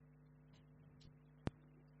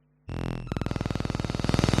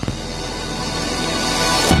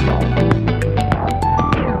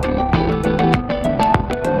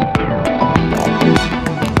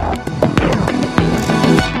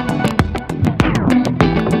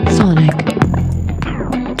Sonic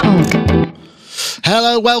Talk.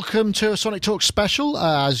 Hello, welcome to a Sonic Talk special.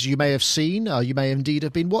 As you may have seen, you may indeed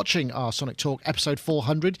have been watching our Sonic Talk episode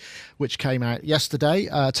 400, which came out yesterday.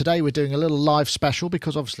 Today we're doing a little live special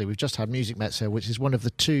because obviously we've just had Music Metz, which is one of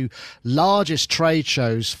the two largest trade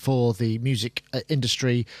shows for the music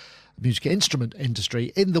industry, music instrument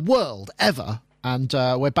industry in the world ever. And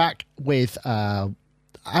we're back with...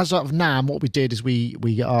 as of NAMM, what we did is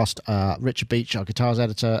we asked Richard Beach, our guitars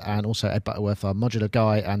editor, and also Ed Butterworth, our modular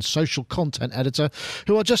guy and social content editor,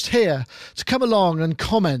 who are just here to come along and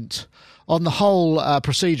comment on the whole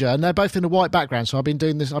procedure. And they're both in a white background, so I've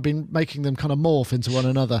been making them kind of morph into one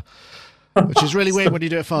another, which is really weird when you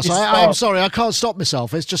do it fast. I'm sorry, I can't stop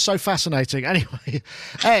myself. It's just so fascinating. Anyway,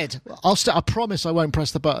 Ed, I promise I won't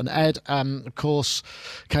press the button. Ed, of course,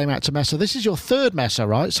 came out to Messe. This is your third Messe,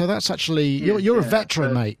 right? So that's actually, you're a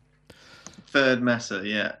veteran, mate. Third Messe,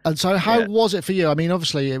 yeah. And so how was it for you? I mean,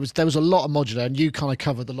 obviously, there was a lot of modular, and you kind of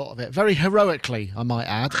covered a lot of it. Very heroically, I might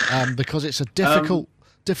add, because it's a difficult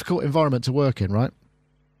environment to work in, right?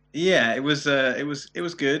 Yeah, it was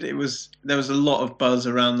good. There was a lot of buzz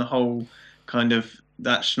around the whole kind of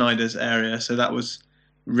that Schneider's area, so that was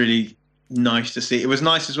really nice to see. It was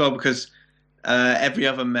nice as well because every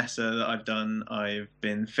other Messe that I've done, I've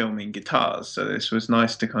been filming guitars, so this was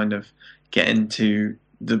nice to kind of get into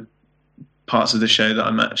the parts of the show that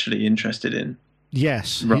I'm actually interested in.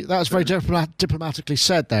 Yes, that was very diplomatically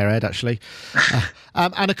said there, Ed, actually.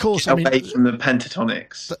 And of course, away from the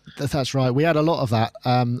pentatonics. That's right. We had a lot of that.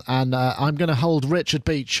 And I'm going to hold Richard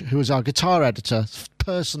Beach, who is our guitar editor,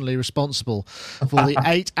 personally responsible for the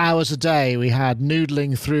 8 hours a day we had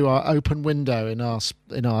noodling through our open window in our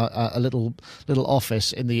little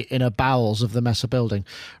office in the inner bowels of the Messe building.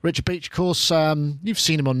 Richard Beach, of course, you've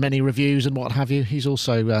seen him on many reviews and what have you. He's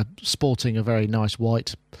also sporting a very nice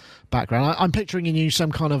white background. I'm picturing in you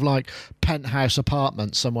some kind of like penthouse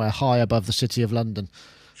apartment somewhere high above the city of London.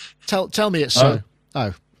 Tell me it's so.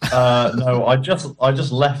 No, I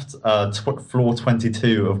just left floor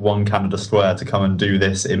 22 of One Canada Square to come and do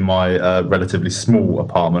this in my relatively small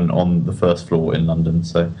apartment on the first floor in London.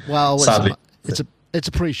 So, well, sadly, it's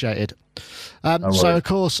appreciated. So of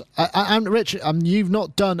course, and Richard, you've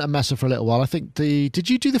not done a Messe for a little while. I think did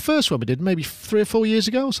you do the first one we did maybe 3 or 4 years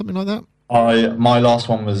ago or something like that? My last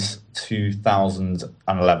one was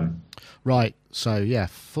 2011. Right. So yeah,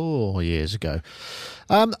 4 years ago.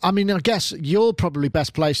 I mean, I guess you're probably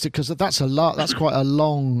best placed because that's quite a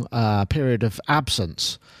long period of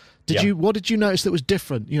absence. What did you notice that was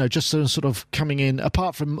different? You know, just sort of coming in,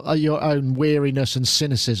 apart from your own weariness and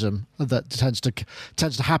cynicism that tends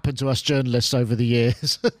to happen to us journalists over the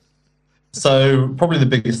years. So probably the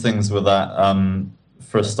biggest things were that,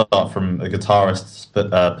 for a start, from a guitarist's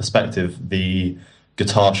perspective, the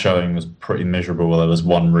guitar showing was pretty miserable. There was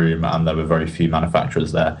one room and there were very few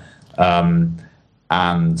manufacturers there.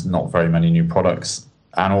 And not very many new products.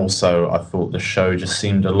 And also, I thought the show just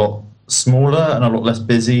seemed a lot smaller and a lot less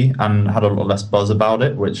busy and had a lot less buzz about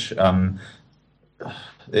it, which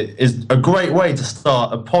is a great way to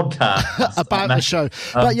start a podcast about the show.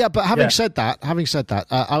 But having said that,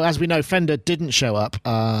 as we know, Fender didn't show up,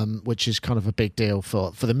 which is kind of a big deal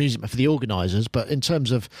for the music, for the organisers. But in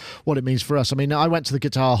terms of what it means for us, I mean, I went to the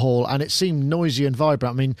Guitar Hall and it seemed noisy and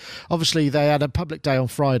vibrant. I mean, obviously they had a public day on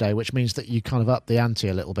Friday, which means that you kind of up the ante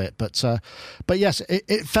a little bit. But yes,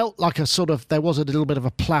 it felt like there was a little bit of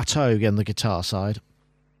a plateau in the guitar side.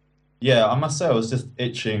 Yeah, I must say I was just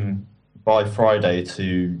itching by Friday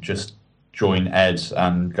to just join Ed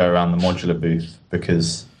and go around the modular booth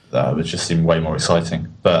because it just seemed way more exciting.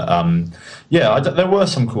 But there were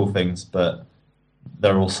some cool things, but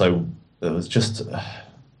there was just...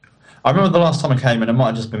 I remember the last time I came, and it might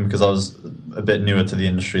have just been because I was a bit newer to the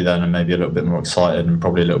industry then and maybe a little bit more excited and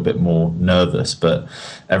probably a little bit more nervous, but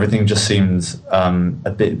everything just seemed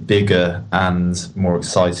a bit bigger and more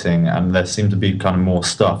exciting, and there seemed to be kind of more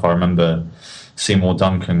stuff. I remember Seymour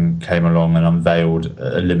Duncan came along and unveiled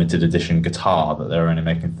a limited edition guitar that they were only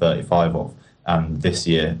making 35 of. And this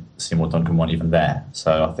year, Seymour Duncan wasn't even there.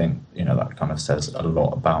 So I think, that kind of says a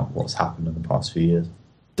lot about what's happened in the past few years.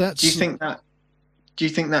 Do you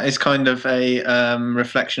think that is kind of a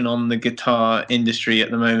reflection on the guitar industry at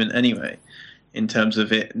the moment anyway, in terms of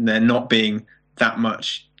there not being that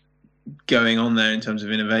much going on there in terms of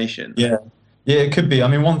innovation? Yeah, it could be. I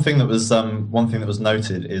mean, one thing that was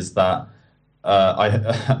noted is that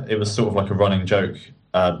it was sort of like a running joke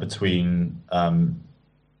between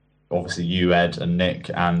obviously you, Ed, and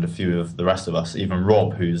Nick, and a few of the rest of us, even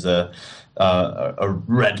Rob, who's a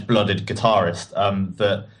red-blooded guitarist,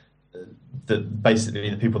 that that basically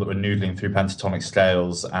the people that were noodling through pentatonic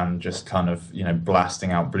scales and just kind of,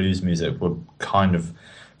 blasting out blues music were kind of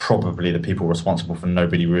probably the people responsible for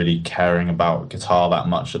nobody really caring about guitar that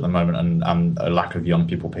much at the moment, and a lack of young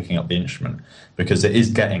people picking up the instrument, because it is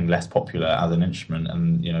getting less popular as an instrument.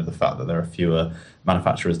 And the fact that there are fewer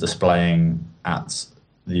manufacturers displaying at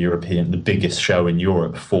the biggest show in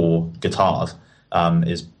Europe for guitars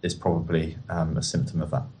is probably a symptom of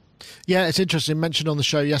that. Yeah, it's interesting. Mentioned on the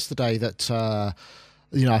show yesterday that I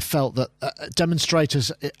felt that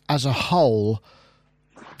demonstrators as a whole,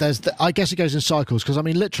 I guess it goes in cycles, because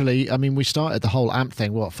we started the whole amp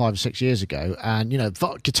thing 5 or 6 years ago, and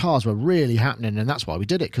guitars were really happening, and that's why we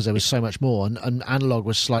did it, because there was so much more, and analog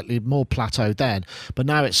was slightly more plateaued then, but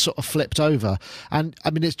now it's sort of flipped over. And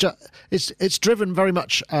it's driven very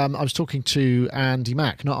much. I was talking to Andy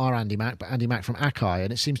Mack, not our Andy Mack, but Andy Mack from Akai,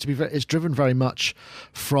 and it seems to be it's driven very much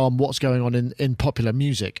from what's going on in popular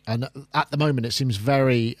music, and at the moment it seems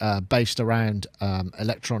very based around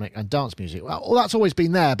electronic and dance music. Well, that's always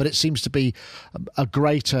been there, but it seems to be a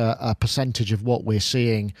greater percentage of what we're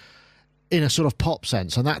seeing in a sort of pop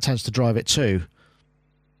sense, and that tends to drive it too.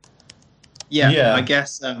 Yeah. I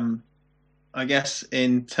guess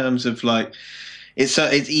in terms of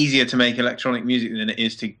it's easier to make electronic music than it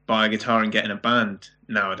is to buy a guitar and get in a band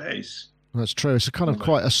nowadays. That's true. It's a kind of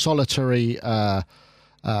quite a solitary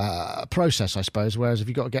process, I suppose, whereas if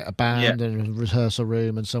you've got to get a band and a rehearsal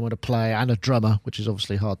room and someone to play and a drummer, which is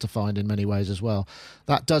obviously hard to find in many ways as well,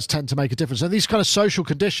 that does tend to make a difference. And these kind of social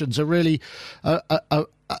conditions are really are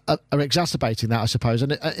exacerbating that, I suppose.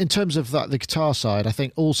 And in terms of the guitar side, I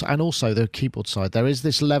think also the keyboard side, there's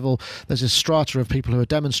this strata of people who are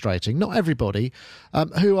demonstrating, not everybody,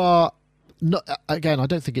 who are not, again, I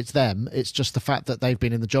don't think it's them. It's just the fact that they've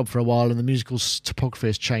been in the job for a while and the musical topography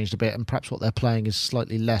has changed a bit, and perhaps what they're playing is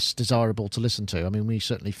slightly less desirable to listen to. I mean, we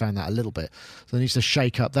certainly found that a little bit. So there needs to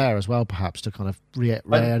shake up there as well, perhaps, to kind of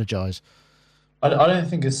re-energise. I don't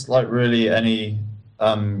think it's really any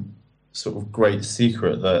sort of great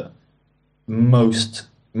secret that most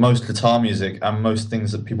guitar music and most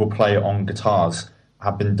things that people play on guitars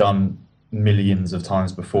have been done millions of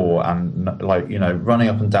times before, and running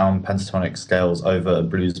up and down pentatonic scales over a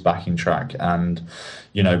blues backing track, and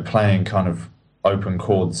playing kind of open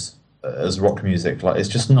chords as rock music,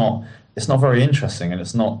 it's not very interesting, and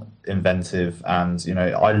it's not inventive. And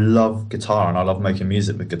I love guitar and I love making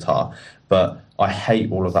music with guitar, but I hate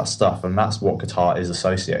all of that stuff, and that's what guitar is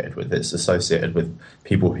associated with. It's associated with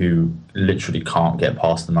people who literally can't get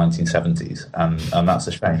past the 1970s, and that's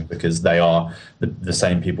a shame, because they are the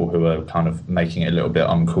same people who are kind of making it a little bit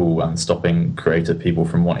uncool and stopping creative people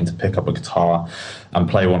from wanting to pick up a guitar and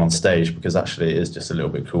play one on stage, because actually it is just a little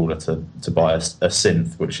bit cooler to buy a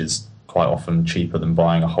synth, which is quite often cheaper than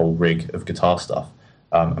buying a whole rig of guitar stuff,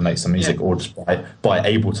 and make some music, or just buy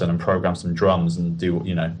Ableton and program some drums and do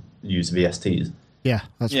use VSTs. Yeah,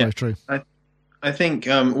 that's very true. I think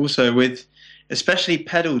also with especially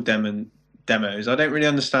pedal demos, I don't really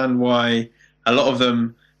understand why a lot of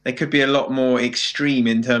them, they could be a lot more extreme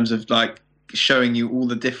in terms of showing you all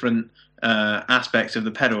the different aspects of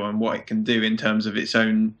the pedal and what it can do in terms of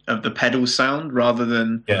of the pedal sound, rather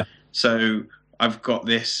than so I've got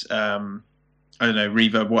this I don't know,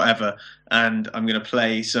 reverb, whatever, and I'm going to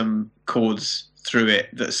play some chords through it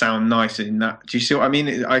that sound nice in that. Do you see what I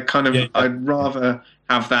mean? I'd rather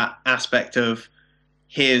have that aspect of,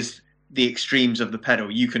 here's the extremes of the pedal,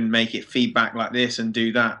 you can make it feedback like this and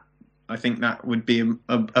do that. I think that would be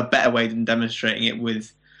a better way than demonstrating it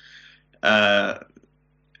with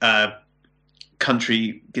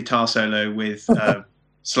country guitar solo with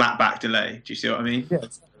slapback delay. Do you see what I mean? Yeah,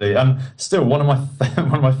 exactly. Still, one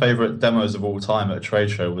of my favorite demos of all time at a trade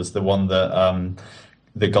show was the one that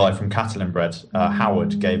the guy from Catalan Bread,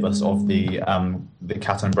 Howard, gave us of the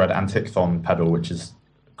Catalan Bread Antichthon pedal, which is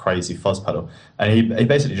a crazy fuzz pedal. And he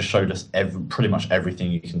basically just showed us pretty much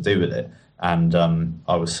everything you can do with it. And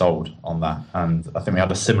I was sold on that. And I think we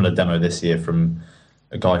had a similar demo this year from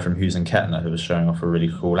a guy from Hughes and Kettner who was showing off a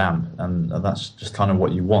really cool amp. And that's just kind of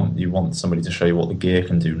what you want. You want somebody to show you what the gear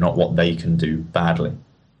can do, not what they can do badly.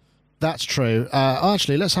 That's true.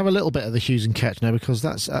 Actually, let's have a little bit of the Hughes and Kettner, because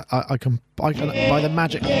that's I can by the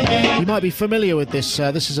magic. You might be familiar with this.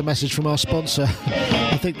 This is a message from our sponsor.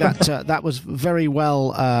 I think that was very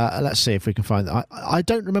well. Let's see if we can find that. I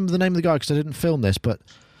don't remember the name of the guy because I didn't film this, but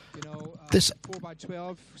this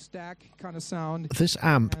 4x12 stack kind of sound. This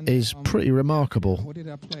amp is pretty remarkable. What did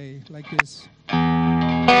I play like this?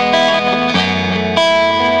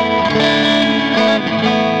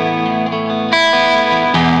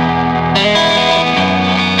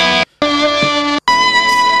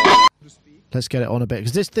 Let's get it on a bit,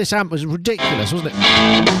 because this amp was ridiculous, wasn't it?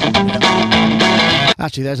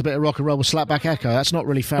 Actually, there's a bit of rock and roll with slapback echo. That's not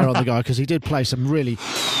really fair on the guy, because he did play some really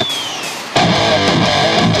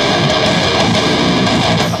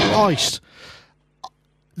Christ.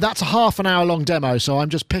 That's a half an hour long demo, so I'm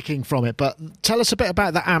just picking from it. But tell us a bit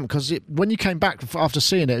about the amp, because when you came back after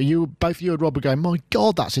seeing it, both you and Rob were going, "My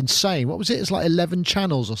God, that's insane!" What was it? It's like 11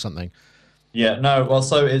 channels or something. Yeah, no, well,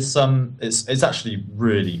 so it's actually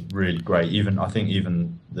really, really great. I think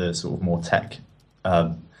even the sort of more tech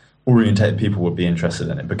orientated people would be interested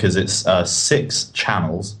in it, because it's 6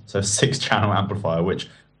 channels, so 6-channel amplifier, which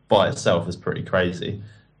by itself is pretty crazy.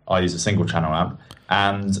 I use a single channel amp,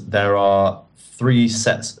 and there are 3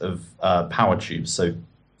 sets of power tubes, so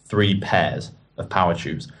 3 pairs of power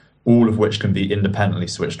tubes, all of which can be independently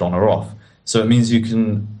switched on or off. So it means you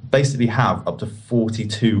can basically have up to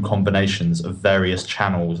 42 combinations of various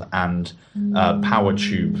channels and power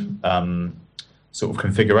tube sort of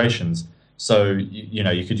configurations. So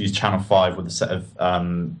you could use channel 5 with a set of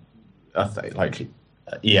like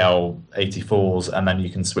EL84s, and then you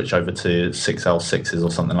can switch over to 6L6s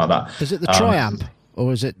or something like that. Is it the Triamp?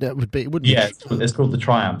 Or is it that would be? Yeah, it's called the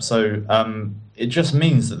Triamp. So it just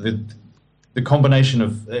means that the combination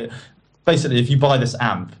of basically, if you buy this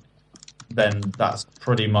amp, then that's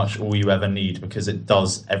pretty much all you ever need, because it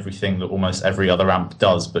does everything that almost every other amp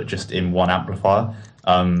does, but just in one amplifier.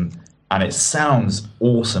 And it sounds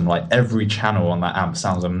awesome. Like every channel on that amp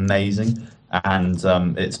sounds amazing. And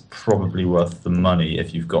it's probably worth the money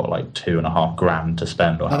if you've got like $2,500 to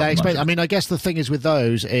spend. Are they expensive? I mean, I guess the thing is with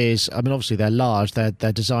those is, I mean, obviously they're large. They're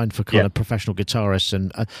designed for kind of professional guitarists,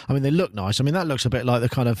 and I mean, they look nice. I mean, that looks a bit like the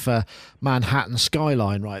kind of Manhattan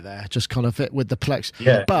skyline right there, just kind of fit with the Plex.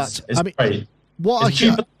 Yeah, but it's I mean, great. What it's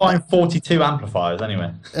cheaper than buying 42 amplifiers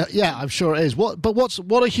anyway. Yeah, I'm sure it is. What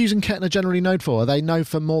are Hughes and Kettner generally known for? Are they known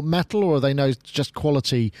for more metal, or are they known just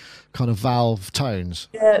quality kind of valve tones?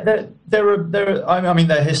 Yeah, I mean,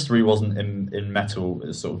 their history wasn't in metal,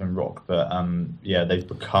 it's sort of in rock, but yeah, they've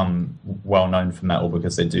become well known for metal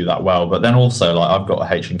because they do that well. But then also, like, I've got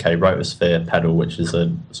a H&K Rotosphere pedal, which is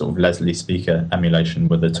a sort of Leslie speaker emulation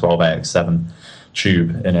with a 12AX7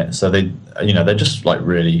 tube in it. So they're just like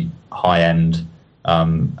really high end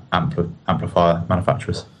amplifier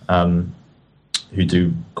manufacturers who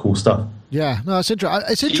do cool stuff. Yeah, no, it's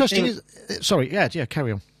interesting. It's interesting. Sorry, yeah,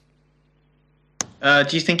 carry on.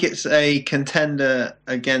 Do you think it's a contender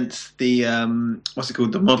against the what's it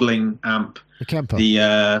called, the modelling amp? The Kemper.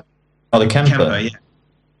 The Kemper.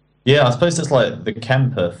 Yeah, I suppose it's like the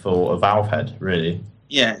Kemper for a valve head, really.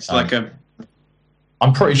 Yeah, it's like a.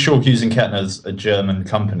 I'm pretty sure Hughes and Kettner's a German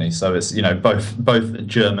company, so it's both a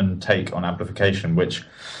German take on amplification, which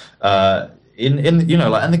in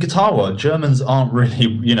the guitar world, Germans aren't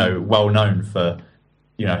really well known for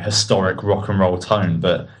historic rock and roll tone,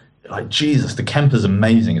 but like Jesus, the Kemper's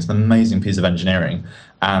amazing. It's an amazing piece of engineering,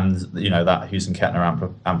 and that Hughes and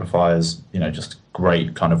Kettner amplifier is just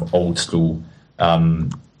great kind of old school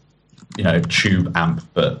tube amp,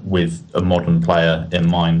 but with a modern player in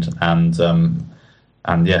mind,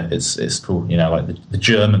 and yeah, it's cool. Like the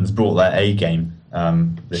Germans brought their A game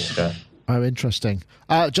this year. Oh, interesting.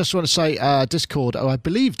 Just want to say Discord. I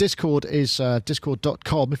believe Discord is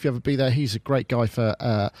discord.com. If you ever be there, he's a great guy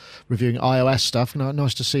for reviewing iOS stuff.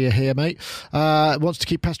 Nice to see you here, mate. Wants to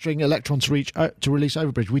keep pestering Electron to release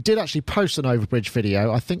Overbridge. We did actually post an Overbridge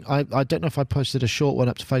video. I think I don't know if I posted a short one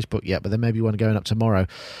up to Facebook yet, but there may be one going up tomorrow.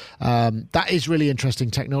 That is really interesting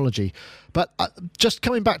technology. But just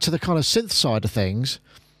coming back to the kind of synth side of things,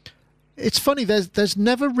 it's funny, there's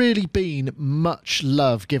never really been much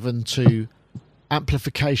love given to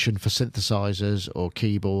amplification for synthesizers or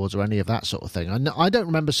keyboards or any of that sort of thing. I don't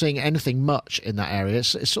remember seeing anything much in that area.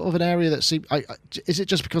 It's sort of an area that seems... is it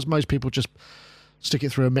just because most people just stick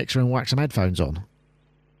it through a mixer and whack some headphones on?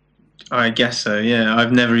 I guess so, yeah.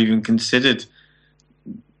 I've never even considered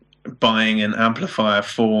buying an amplifier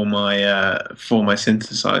for my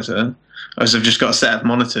synthesizer. I've just got a set of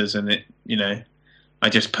monitors, and it, I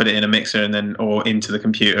just put it in a mixer or into the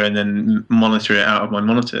computer and then monitor it out of my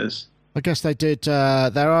monitors. I guess they did.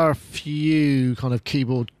 There are a few kind of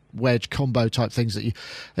keyboard wedge combo type things that you.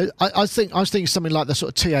 I was thinking something like the sort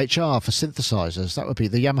of THR for synthesizers. That would be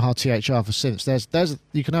the Yamaha THR for synths. There's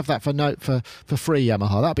you can have that for free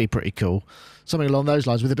Yamaha. That'd be pretty cool. Something along those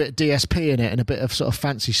lines with a bit of DSP in it and a bit of sort of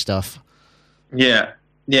fancy stuff. Yeah,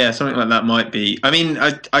 something like that might be. I mean,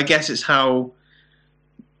 I guess it's how.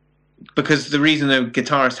 Because the reason a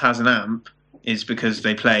guitarist has an amp is because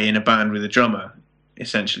they play in a band with a drummer,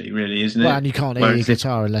 essentially, really, isn't it? Well, and you can't hear your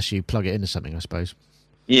guitar unless you plug it into something, I suppose.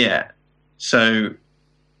 Yeah. So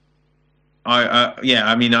yeah,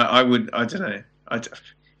 I mean, I would, I don't know,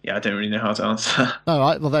 yeah, I don't really know how to answer. All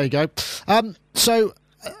right, well there you go. So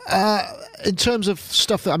in terms of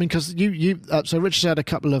stuff that, I mean, because so Richard's had a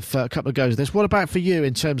couple of goes at this. What about for you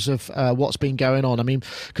in terms of what's been going on? I mean,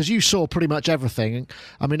 because you saw pretty much everything.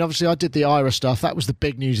 I mean, obviously I did the IRA stuff. That was the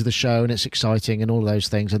big news of the show, and it's exciting and all those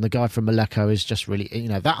things. And the guy from Moleko is just really,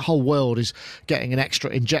 that whole world is getting an extra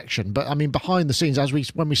injection. But I mean, behind the scenes,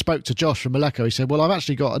 when we spoke to Josh from Moleko, he said, "Well, I've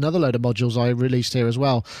actually got another load of modules I released here as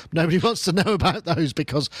well. Nobody wants to know about those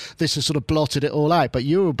because this has sort of blotted it all out. But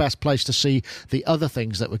you were best placed to see the other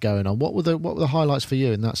things that were going on. What were the highlights for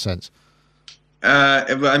you in that sense?"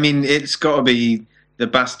 I mean, it's got to be the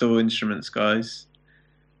Bastel Instruments guys.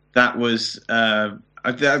 That was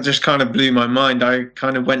that just kind of blew my mind. I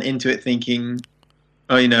kind of went into it thinking,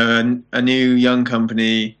 oh, a new young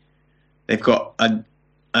company. They've got a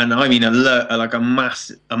mass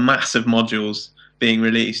of modules being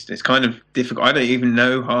released. It's kind of difficult. I don't even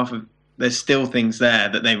know half of. There's still things there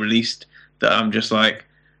that they released that I'm just like.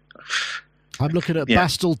 I'm looking at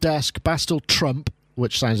Bastel Desk, Bastel Trump,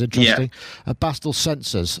 which sounds interesting, Bastel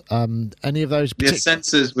Sensors. Any of those? The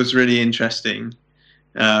Sensors was really interesting.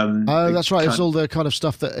 That's right. It's all the kind of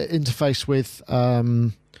stuff that interface with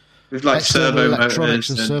like servo electronics motors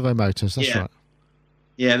and servo motors. That's right.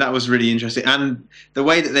 Yeah, that was really interesting. And the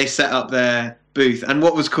way that they set up their booth, and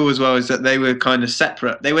what was cool as well is that they were kind of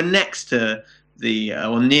separate. They were next to the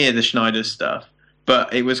or near the Schneider stuff,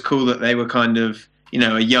 but it was cool that they were kind of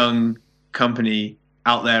a young company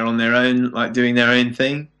out there on their own, like doing their own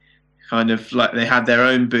thing, kind of like they had their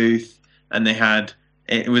own booth, and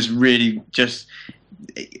it was really just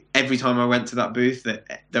every time I went to that booth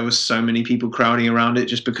there was so many people crowding around it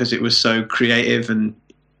just because it was so creative and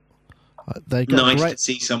nice to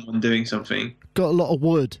see someone doing something. Got a lot of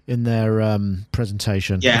wood in their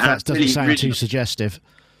presentation. Yeah, that doesn't sound too suggestive.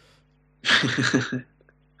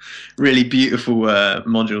 Really beautiful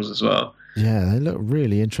modules as well. Yeah, they look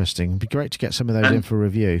really interesting. It'd be great to get some of those in for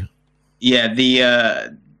review. Yeah,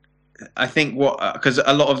 I think because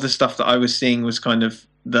a lot of the stuff that I was seeing was kind of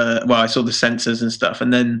I saw the sensors and stuff,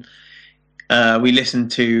 and then we listened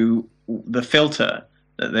to the filter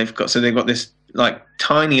that they've got. So they've got this like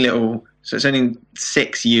tiny little. So it's only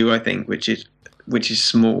 6U, I think, which is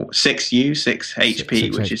small. 6U, 6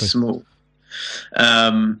 HP, which is small.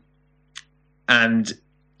 And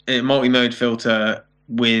a multi-mode filter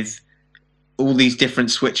with all these different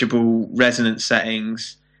switchable resonance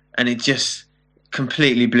settings, and it just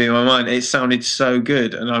completely blew my mind. It sounded so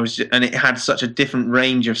good, and and it had such a different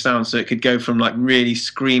range of sound, so it could go from like really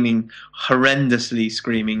horrendously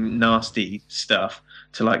screaming nasty stuff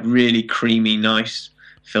to like really creamy nice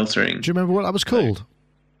filtering. Do you remember what that was called?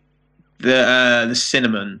 The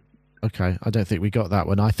Cinnamon. Okay, I don't think we got that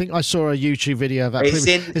one. I think I saw a YouTube video of that. It's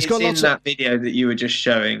in that video that you were just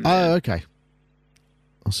showing. Oh, okay.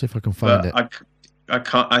 I'll see if I can find it. I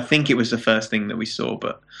can't. I think it was the first thing that we saw,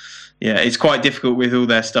 but yeah, it's quite difficult with all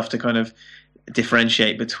their stuff to kind of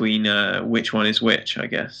differentiate between which one is which, I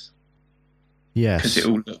guess. Yes. Because it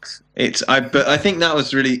all looks. But I think that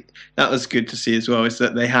was good to see as well. Is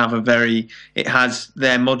that they have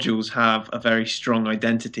their modules have a very strong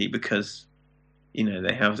identity because,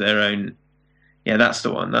 they have their own. Yeah, that's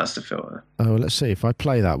the one. That's the filter. Oh, let's see if I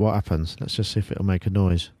play that. What happens? Let's just see if it'll make a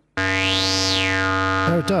noise.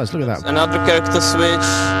 Oh, it does. Look at that. Another character switch,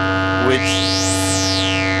 which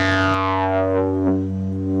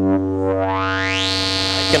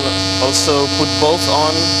I can also put both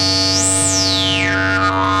on.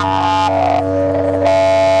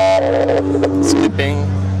 Skipping.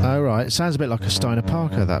 Oh, right. It sounds a bit like a Steiner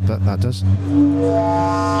Parker, that does.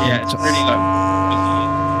 Yeah, it's really like.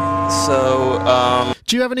 So,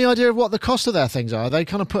 do you have any idea of what the cost of their things are? Are they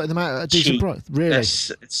kind of putting them out at a decent price? Really?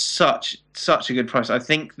 It's such a good price. I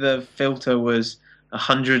think the filter was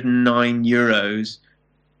 €109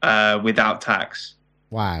 without tax.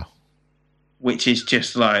 Wow. Which is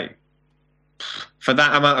just like, for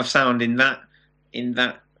that amount of sound in that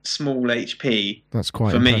small HP. That's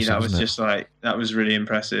quite. For me, impressive, that was just like that was really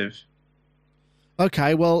impressive.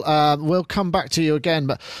 Okay, well, we'll come back to you again.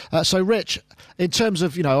 But so, Rich, in terms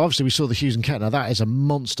of, obviously we saw the Hughes and Kettner. That is a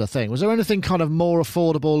monster thing. Was there anything kind of more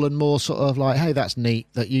affordable and more sort of like, hey, that's neat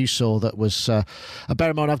that you saw that was...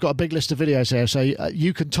 bear in mind, I've got a big list of videos here, so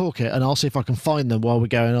you can talk it and I'll see if I can find them while we're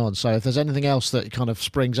going on. So if there's anything else that kind of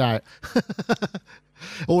springs out...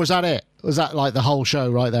 Or was that it? Was that like the whole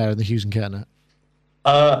show right there in the Hughes and Kettner?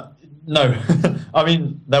 No. I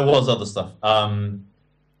mean, there was other stuff.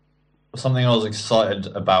 Something I was excited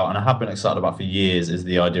about, and I have been excited about for years, is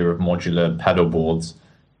the idea of modular pedal boards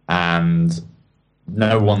and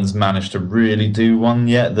no one's managed to really do one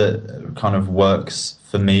yet that kind of works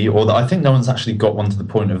for me, or that I think no one's actually got one to the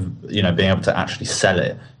point of being able to actually sell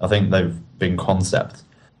it. I think they've been concept.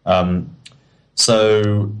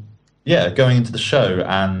 So yeah, going into the show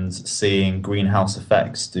and seeing Greenhouse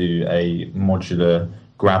Effects do a modular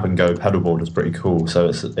grab and go pedal board was pretty cool. So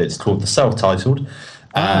it's called the Self-Titled.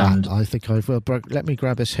 And I think let me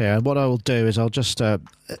grab this here. And what I will do is I'll just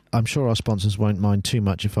I'm sure our sponsors won't mind too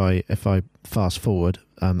much if I fast forward.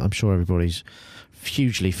 I'm sure everybody's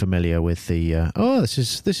hugely familiar with the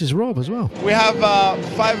this is Rob as well. We have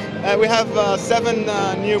seven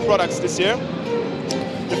new products this year.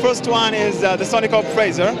 The first one is the Sonic Op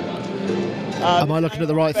Fraser. Am I looking at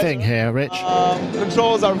the right thing here, Rich?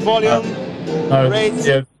 Controls our volume, rates.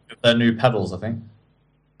 Yeah, they're new pedals, I think.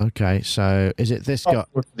 Okay, so is it this guy?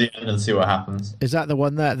 Go to the end and see what happens. Is that the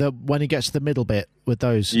one there? When he gets to the middle bit with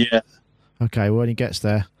those? Yeah. Okay, when he gets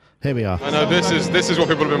there, here we are. I know this is what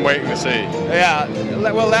people have been waiting to see. Yeah.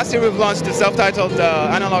 Well, last year we've launched the self-titled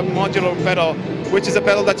analog modular pedal, which is a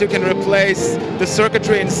pedal that you can replace the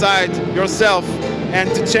circuitry inside yourself and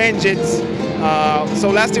to change it. So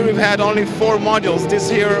last year we've had only 4 modules. This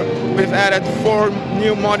year we've added 4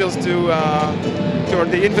 new modules to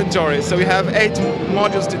the inventory. So we have 8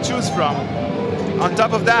 modules to choose from. On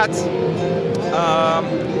top of that,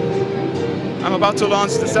 I'm about to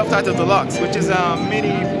launch the Self-Titled Deluxe, which is a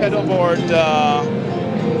mini pedal board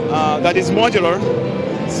that is modular.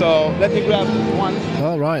 So let me grab one.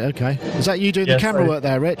 Oh, right, okay. Is that you doing the camera work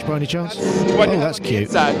there, Rich, by any chance? That's cute.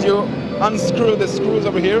 Inside. You unscrew the screws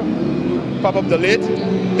over here, pop up the lid,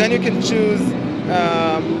 then you can choose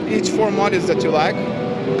each 4 modules that you like,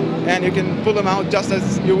 and you can pull them out just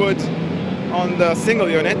as you would on the single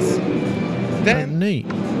units. Then neat.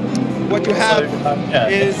 What you have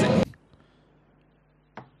is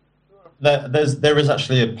there is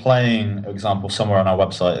actually a playing example somewhere on our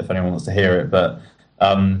website if anyone wants to hear it. But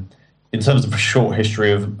in terms of a short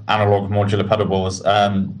history of analog modular pedal boards,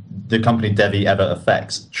 the company Devi Ever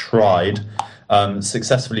Effects tried,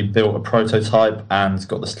 successfully built a prototype and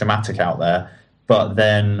got the schematic out there. But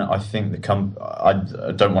then I think I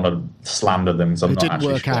don't want to slander them because I'm not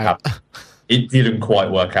actually sure how. It didn't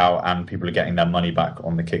quite work out, and people are getting their money back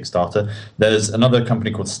on the Kickstarter. There's another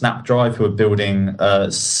company called Snapdrive who are building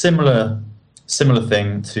a similar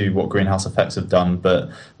thing to what Greenhouse Effects have done, but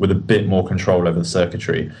with a bit more control over the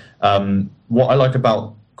circuitry. What I like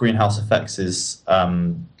about Greenhouse Effects is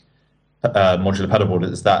modular pedal board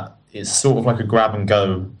is that it's sort of like a grab and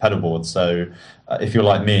go pedal board. So if you're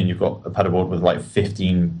like me and you've got a pedal board with like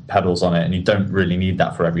 15 pedals on it, and you don't really need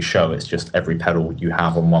that for every show, it's just every pedal you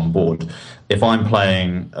have on one board. If I'm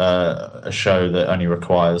playing a show that only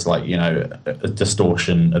requires like, a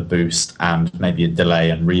distortion, a boost, and maybe a delay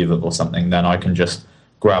and reverb or something, then I can just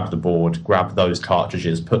grab the board, grab those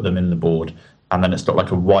cartridges, put them in the board, and then it's got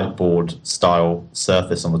like a whiteboard style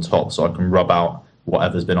surface on the top, so I can rub out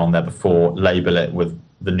whatever's been on there before, label it with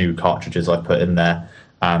the new cartridges I put in there,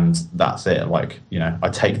 and that's it. Like, I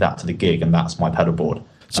take that to the gig, and that's my pedal board.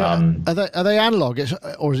 So are they analog,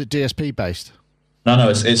 or is it DSP based? No,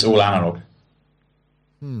 it's all analog.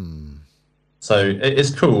 So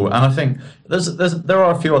it's cool, and I think there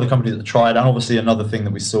are a few other companies that tried, and obviously another thing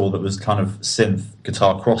that we saw that was kind of synth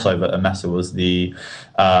guitar crossover at Mesa was the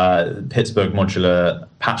Pittsburgh modular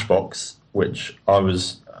Patchbox, which I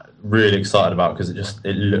was really excited about because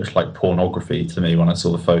it looked like pornography to me when I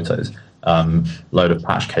saw the photos. Load of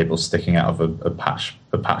patch cables sticking out of a patch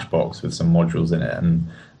box with some modules in it, and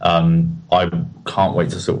I can't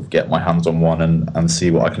wait to sort of get my hands on one and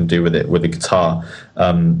see what I can do with it with the guitar.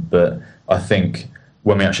 But I think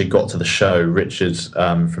when we actually got to the show, Richard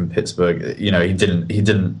from Pittsburgh, he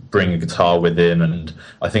didn't bring a guitar with him, and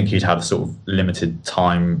I think he'd had sort of limited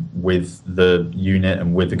time with the unit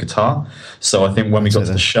and with the guitar. So I think when we got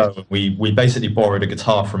to the show, we basically borrowed a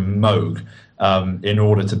guitar from Moog in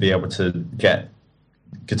order to be able to get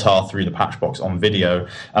guitar through the Patchbox on video,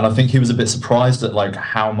 and I think he was a bit surprised at like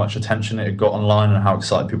how much attention it had got online and how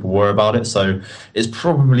excited people were about it. So it's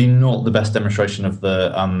probably not the best demonstration of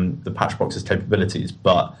the Patchbox's capabilities,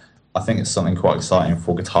 but I think it's something quite exciting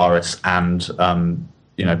for guitarists and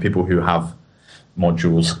people who have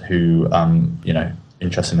modules who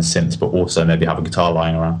interested in synths but also maybe have a guitar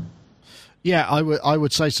lying around. Yeah, I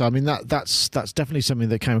would say so. I mean, that's definitely something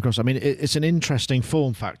that came across. I mean, it's an interesting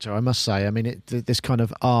form factor, I must say. I mean, this kind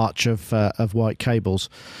of arch of white cables.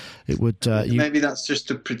 It would maybe that's just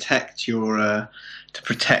to protect your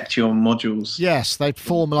modules. Yes, they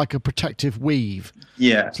form like a protective weave.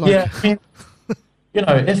 Yeah, I mean,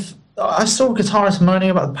 if I saw guitarists moaning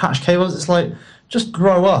about the patch cables, it's like, just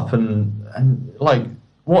grow up and like,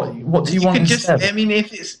 What do you want could just, instead? I mean,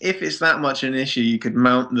 if it's that much an issue, you could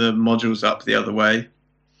mount the modules up the other way.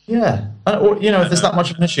 Yeah, or if there's that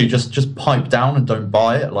much of an issue, just pipe down and don't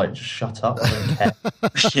buy it. Like, just shut up. I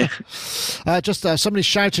don't care. Yeah. Somebody's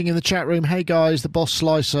shouting in the chat room, "Hey guys, the Boss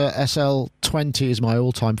Slicer SL20 is my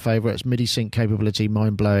all-time favourite. It's MIDI sync capability,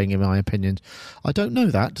 mind-blowing in my opinion." I don't know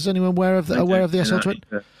that. Does anyone aware of the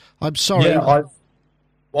SL20? I'm sorry. Yeah,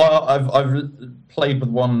 I've played with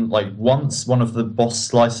one once, one of the Boss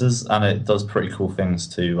Slicers, and it does pretty cool things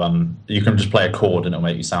too. You can just play a chord and it'll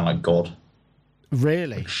make you sound like God.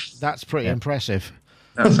 Really? That's pretty impressive.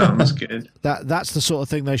 That sounds good. That's the sort of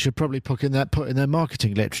thing they should probably put in their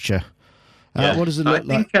marketing literature. What does it look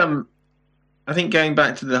like? I think going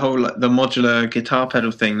back to the whole the modular guitar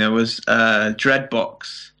pedal thing, there was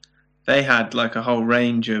Dreadbox. They had like a whole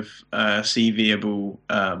range of CVable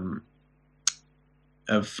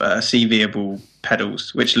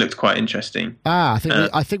pedals, which looked quite interesting. I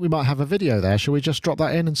think we might have a video there. Shall we just drop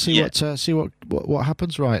that in and see what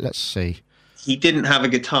happens? Right, let's see. He didn't have a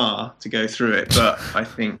guitar to go through it, but I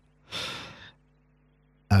think.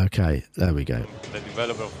 Okay, there we go. The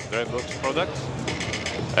developer of Dreadbox products,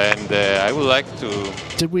 and I would like to.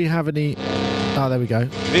 Did we have any? Oh, there we go.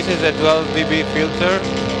 This is a 12 dB filter.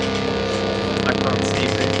 I can't see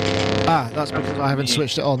it. That's because I haven't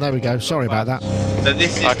switched it on. There we go. Sorry about that. So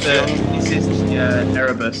this is the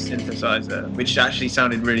Erebus synthesizer, which actually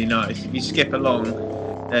sounded really nice. If you skip along,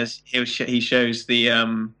 he shows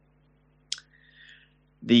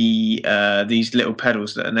these little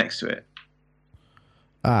pedals that are next to it.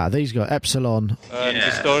 These got Epsilon.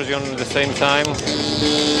 Distortion at the same time.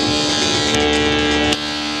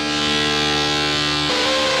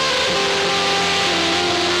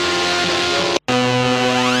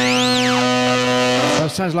 That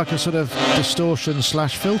sounds like a sort of distortion /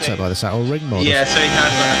 filter by the sound, or ring model. Yeah, so he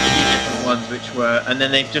had like a few different ones which were, and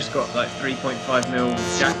then they've just got like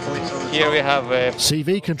 3.5mm jack points on the Here top. we have a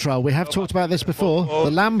CV control. We have talked about this before.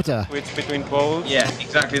 The Lambda. switch between poles. Yeah,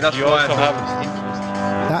 exactly. That's You why I also thought have- it was interesting.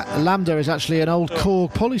 That Lambda is actually an old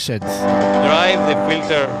Korg polysynth. Drive the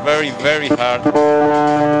filter very, very hard.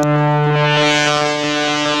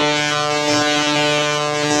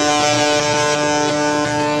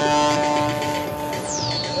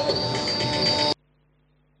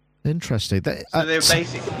 Interesting. So they're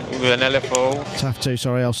basically With an LFO. Tough too.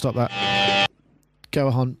 Sorry, I'll stop that. Go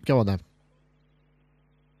on then.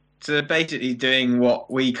 So they're basically doing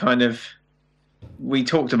what we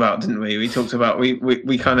talked about, didn't we? We talked about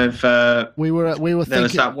we kind of We were there was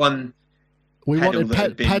thinking that one. we pedal wanted that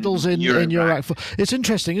had been pedals in Eurorack. It's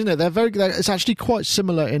interesting, isn't it? It's actually quite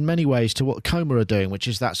similar in many ways to what Coma are doing, which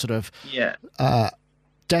is that sort of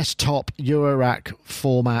desktop Eurorack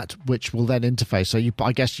format, which will then interface. So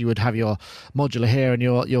I guess you would have your modular here and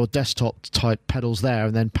your desktop type pedals there,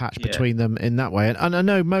 and then patch between them in that way. And I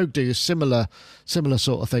know Moog do a similar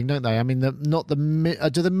sort of thing, don't they? I mean, do the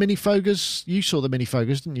Minifogas? You saw the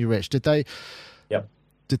Minifogas, didn't you, Rich? Did they? Yep.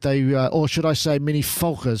 Did they, or should I say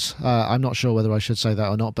Minifolkers? I'm not sure whether I should say that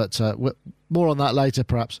or not, but more on that later,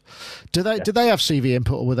 perhaps. Did they have CV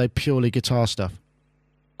input, or were they purely guitar stuff?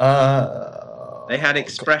 They had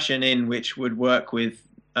expression in which would work with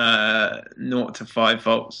 0 to 5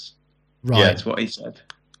 volts. Right. Yeah, that's what he said.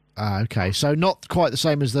 Okay, so not quite the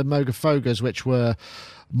same as the Moog-Fogas, which were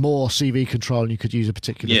more CV control and you could use a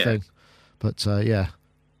particular thing. But yeah.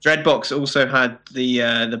 Dreadbox also had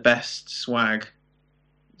the best swag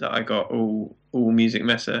that I got, all Music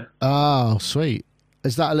Messer. Oh, sweet.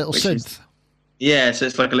 Is that a little synth? Yeah, so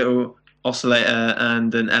it's like a little oscillator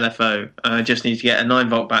and an LFO. I just need to get a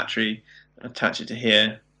 9-volt battery, attach it to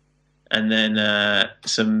here, and then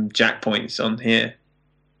some jack points on here,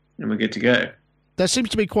 and we're good to go. There seems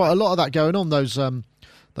to be quite a lot of that going on, those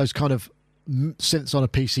kind of synths on a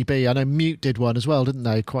PCB. I know Mute did one as well, didn't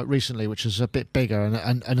they, quite recently, which is a bit bigger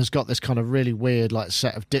and has got this kind of really weird like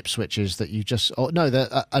set of dip switches that you just...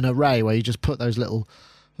 an array where you just put those little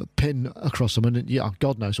pin across them, and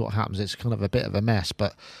God knows what happens. It's kind of a bit of a mess,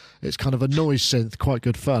 but it's kind of a noise synth, quite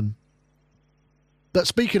good fun. But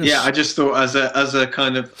speaking of... Yeah, I just thought as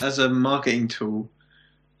a marketing tool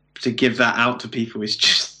to give that out to people is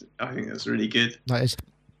just... I think that's really good. That is,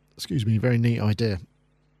 very neat idea.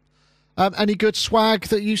 Any good swag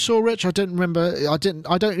that you saw, Rich? I don't remember. I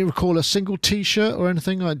don't recall a single T-shirt or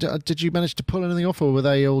anything. Did you manage to pull anything off, or were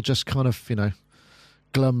they all just kind of,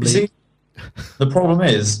 glumly? See, the problem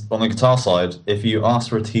is on the guitar side, if you ask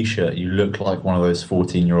for a T-shirt, you look like one of those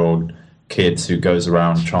 14-year-old kids who goes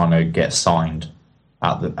around trying to get signed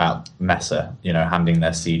at Messe, handing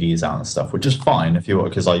their CDs out and stuff, which is fine if you want,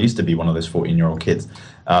 because I used to be one of those 14-year-old kids.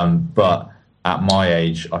 But at my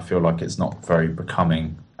age, I feel like it's not very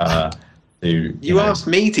becoming. You asked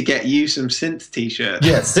me to get you some synth t-shirts.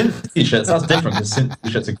 Yeah, synth t-shirts. That's different because synth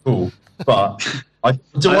t-shirts are cool. But I'm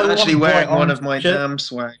actually wearing one of my damn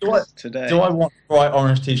swags today. Do I want a bright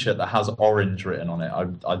orange t-shirt that has orange written on it?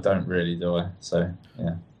 I don't really, do I? So,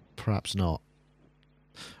 yeah. Perhaps not.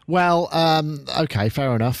 Well, okay,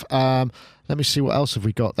 fair enough. Let me see what else have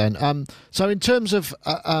we got then. So in terms of,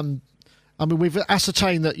 I mean, we've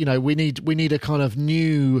ascertained that we need a kind of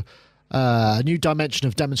new dimension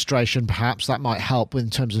of demonstration. Perhaps that might help in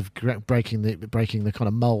terms of breaking the kind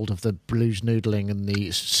of mold of the blues noodling and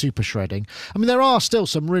the super shredding. I mean, there are still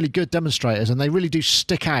some really good demonstrators, and they really do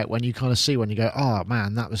stick out when you kind of see when you go, oh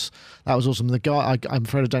man, that was awesome. The guy, I'm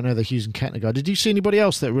afraid I don't know the Hughes and Kettner guy. Did you see anybody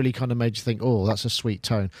else that really kind of made you think, oh, that's a sweet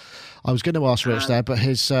tone? I was going to ask Rich there, but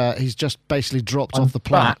he's just basically dropped off the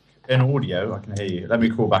planet. In audio, I can hear you. Let me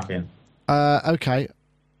call back in. Okay.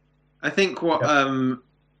 I think what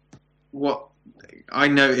I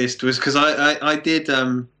noticed was because I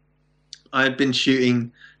had been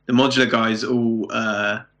shooting the Modular guys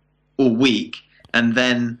all week, and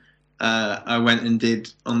then I went and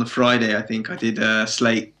did on the Friday. I think I did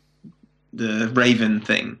Slate, the Raven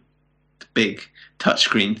thing, the big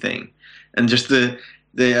touchscreen thing, and just the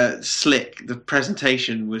slick. The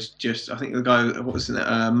presentation was just. I think the guy, what was it,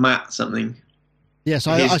 Matt something. Yes,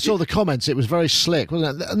 I saw the comments. It was very slick,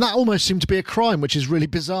 wasn't it? And that almost seemed to be a crime, which is really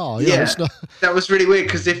bizarre. Yeah, that was really weird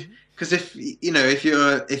because if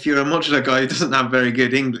you're a modular guy who doesn't have very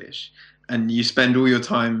good English and you spend all your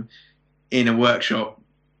time in a workshop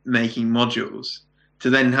making modules,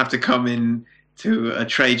 to then have to come in to a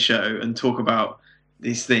trade show and talk about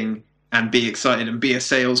this thing and be excited and be a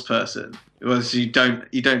salesperson, because you don't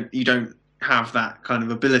have that kind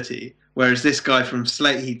of ability. Whereas this guy from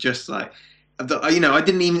Slate, he just like. I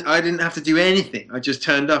didn't have to do anything. I just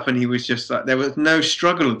turned up and he was just like, there was no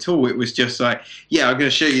struggle at all. It was just like, yeah, I'm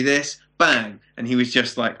going to show you this, bang, and he was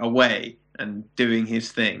just like away and doing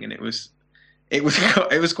his thing, and it was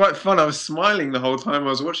quite fun. I was smiling the whole time I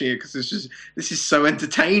was watching it because this is so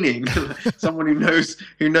entertaining. Someone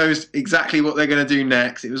who knows exactly what they're going to do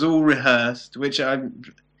next. It was all rehearsed, which it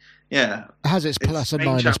has its plus and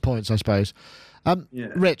minus points, I suppose.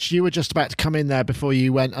 Rich, you were just about to come in there before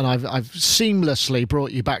you went, and I've seamlessly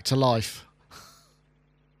brought you back to life.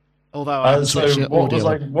 Although I what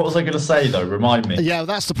was I going to say though? Remind me. Yeah,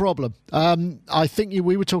 that's the problem. I think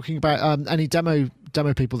we were talking about any demo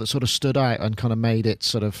people that sort of stood out and kind of made it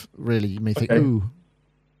sort of really made me think, ooh.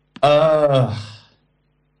 No.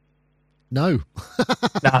 No,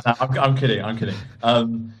 I'm kidding.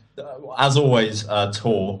 As always,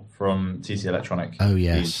 Tor from TC Electronic. Oh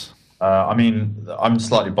yes. I mean, I'm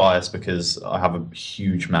slightly biased because I have a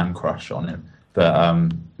huge man crush on him.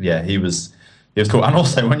 But he was cool. And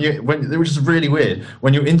also, which is really weird,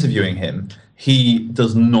 when you're interviewing him, he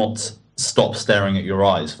does not stop staring at your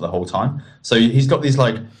eyes for the whole time. So he's got these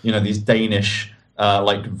these Danish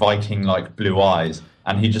Viking blue eyes,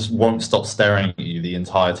 and he just won't stop staring at you the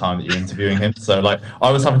entire time that you're interviewing him. So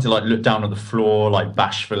I was having to look down at the floor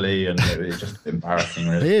bashfully, and it was just embarrassing,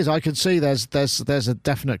 really. It is. I can see there's a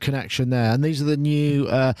definite connection there, and these are the new.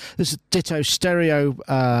 This is Ditto Stereo.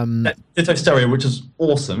 Ditto Stereo, which is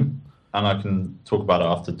awesome, and I can talk about it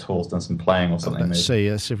after Tor's done some playing or something. Let's see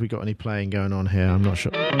if we got any playing going on here. I'm not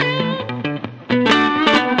sure.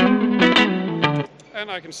 And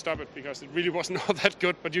I can stop it because it really wasn't all that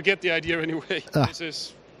good, but you get the idea anyway. This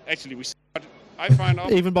is actually I find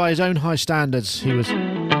out even by his own high standards, he was.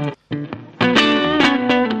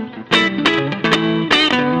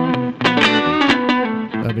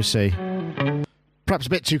 Let me see. Perhaps a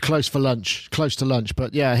bit too close to lunch,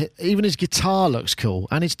 but yeah, even his guitar looks cool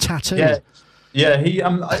and his tattoo. Yeah, he.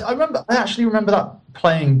 I actually remember that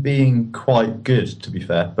playing being quite good, to be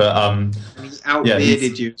fair. But he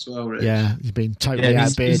outbearded you as well, Rich. Yeah, he's been totally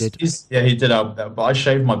outbearded. He did but I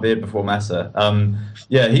shaved my beard before Mesa.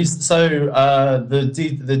 He's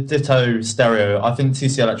the Ditto Stereo. I think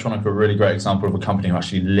TC Electronic are a really great example of a company who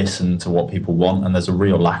actually listen to what people want, and there's a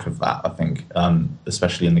real lack of that, I think,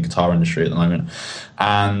 especially in the guitar industry at the moment.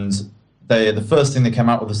 And the first thing they came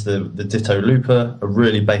out with was the Ditto Looper, a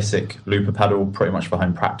really basic looper pedal, pretty much for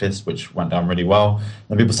home practice, which went down really well.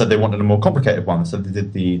 And people said they wanted a more complicated one, so they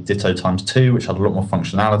did the Ditto x2, which had a lot more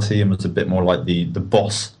functionality and was a bit more like the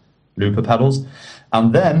Boss looper pedals.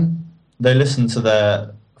 And then they listened to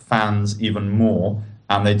their fans even more,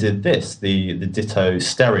 and they did the Ditto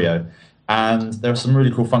Stereo. And there are some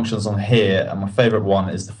really cool functions on here, and my favorite one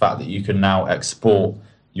is the fact that you can now export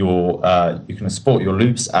your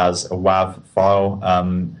loops as a WAV file,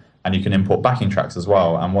 and you can import backing tracks as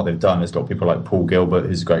well. And what they've done is got people like Paul Gilbert,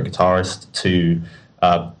 who's a great guitarist, to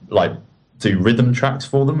like do rhythm tracks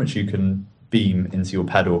for them, which you can beam into your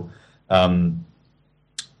pedal.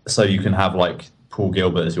 So you can have like Paul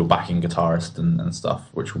Gilbert as your backing guitarist and stuff,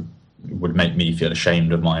 which would make me feel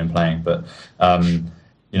ashamed of my own playing. But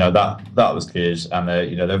that was good. And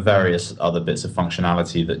there are various other bits of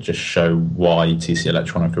functionality that just show why TC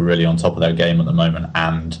Electronic are really on top of their game at the moment.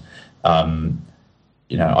 And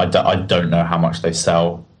I don't know how much they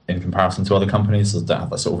sell in comparison to other companies. I don't have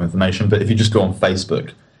that sort of information. But if you just go on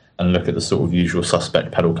Facebook and look at the sort of usual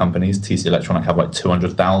suspect pedal companies, TC Electronic have like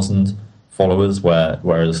 200,000 followers,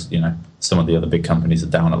 whereas some of the other big companies are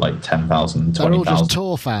down at like 10,000, 20,000. They're all just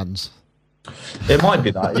tour fans. It might be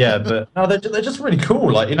that, yeah, but no, they're just really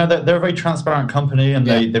cool. Like they're a very transparent company, and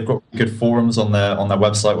they've got good forums on their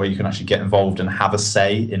website where you can actually get involved and have a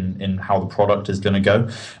say in how the product is going to go.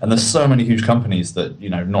 And there's so many huge companies that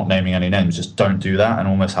not naming any names, just don't do that and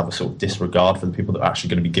almost have a sort of disregard for the people that are actually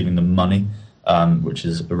going to be giving them money, which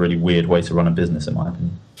is a really weird way to run a business, in my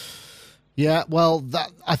opinion. Yeah, well,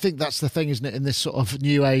 I think that's the thing, isn't it? In this sort of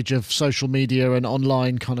new age of social media and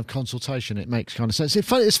online kind of consultation, it makes kind of sense.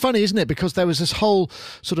 It's funny, isn't it? Because there was this whole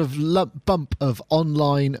sort of bump of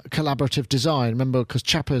online collaborative design. Remember, because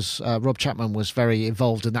Rob Chapman was very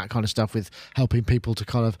involved in that kind of stuff with helping people to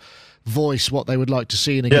kind of voice what they would like to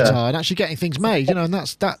see in a guitar and actually getting things made. And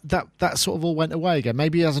that sort of all went away again.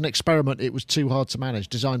 Maybe as an experiment, it was too hard to manage.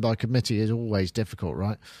 Design by committee is always difficult,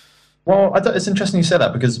 right? Well, it's interesting you say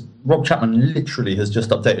that, because Rob Chapman literally has just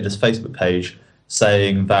updated his Facebook page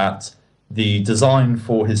saying that the design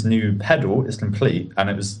for his new pedal is complete, and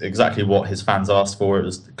it was exactly what his fans asked for. It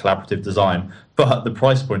was collaborative design, but the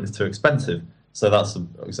price point is too expensive. So that's an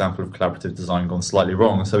example of collaborative design gone slightly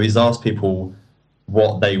wrong. So he's asked people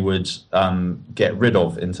what they would get rid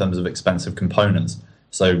of in terms of expensive components.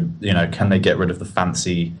 So, can they get rid of the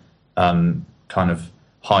fancy kind of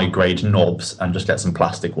high-grade knobs and just get some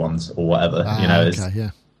plastic ones or whatever.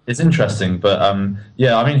 It's interesting, but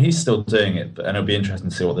he's still doing it, and it'll be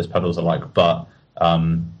interesting to see what those pedals are like. But I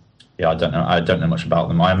don't know much about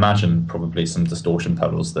them. I imagine probably some distortion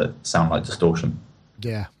pedals that sound like distortion.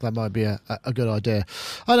 Yeah, that might be a good idea.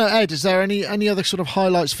 I know, Ed, is there any other sort of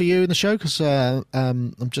highlights for you in the show? Because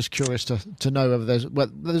I'm just curious to know whether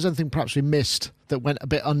there's anything perhaps we missed that went a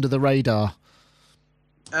bit under the radar.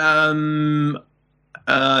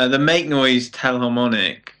 The Make Noise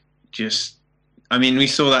Telharmonic, we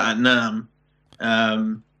saw that at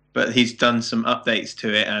NAMM, but he's done some updates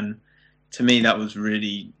to it, and to me that's a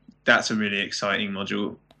really exciting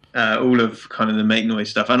module. All of kind of the Make Noise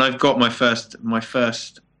stuff, and I've got my first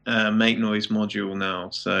Make Noise module now,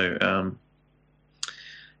 so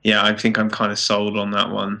I think I'm kind of sold on that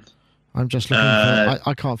one. I'm just looking for...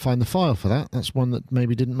 I can't find the file for that. That's one that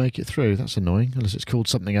maybe didn't make it through. That's annoying, unless it's called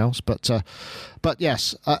something else. But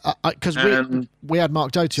yes, because we had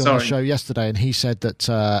Mark Doty on the show yesterday, and he said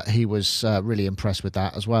that he was really impressed with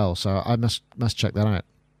that as well. So I must check that out.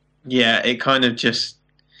 Yeah, it kind of just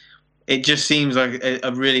seems like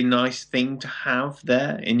a really nice thing to have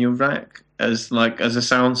there in your rack as a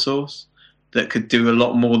sound source that could do a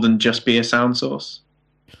lot more than just be a sound source.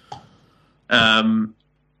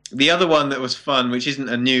 The other one that was fun, which isn't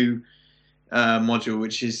a new module,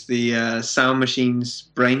 which is the Sound Machine's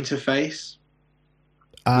Brainterface,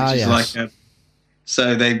 which is like a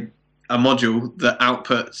module that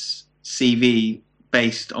outputs CV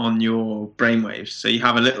based on your brainwaves. So you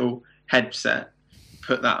have a little headset,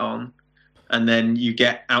 put that on, and then you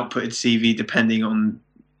get outputted CV depending on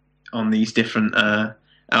these different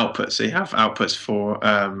outputs. So you have outputs for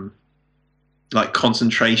like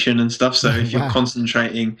concentration and stuff. So if you're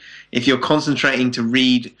concentrating to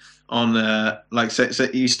read on so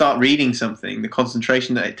you start reading something, the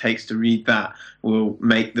concentration that it takes to read that will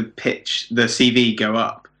make the CV go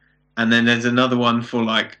up. And then there's another one for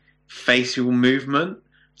like facial movement.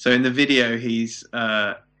 So in the video he's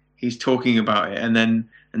talking about it, and then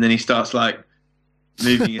he starts like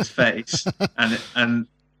moving his face and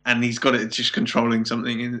he's got it just controlling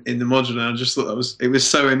something in the module. And I just thought it was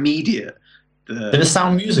so immediate. Did it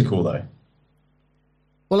sound musical though?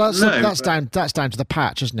 Well, that's down to the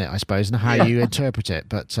patch, isn't it? I suppose, and how you interpret it.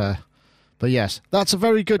 But yes, that's a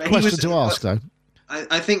very good question to ask, though.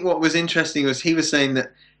 I think what was interesting was he was saying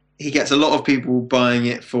that he gets a lot of people buying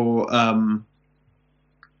it for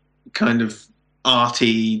kind of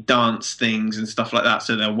arty dance things and stuff like that.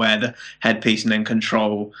 So they'll wear the headpiece and then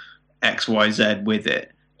control X, Y, Z with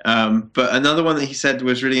it. But another one that he said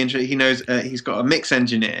was really interesting. He knows he's got a mix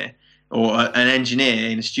engineer or an engineer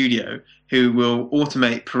in a studio who will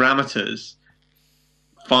automate parameters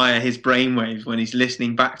fire his brainwaves when he's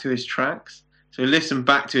listening back to his tracks. So listen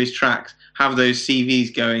back to his tracks, have those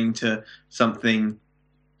CVs going to something,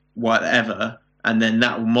 whatever, and then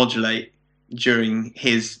that will modulate during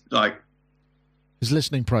his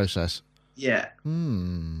listening process. Yeah.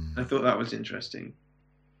 I thought that was interesting.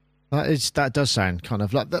 That does sound kind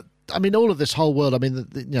of like that. I mean, all of this whole world. I mean,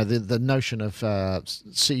 the notion of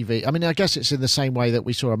CV. I mean, I guess it's in the same way that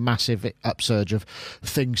we saw a massive upsurge of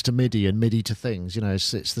things to MIDI and MIDI to things. You know,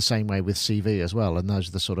 it's the same way with CV as well. And those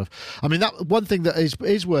are the sort of. I mean, that one thing that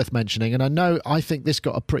is worth mentioning, and I think this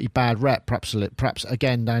got a pretty bad rep. Perhaps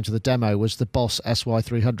again down to the demo, was the Boss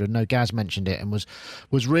SY300. No, Gaz mentioned it and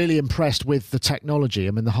was really impressed with the technology.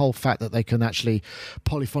 I mean, the whole fact that they can actually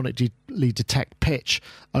polyphonically detect pitch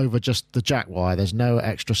over just the jack wire. There's no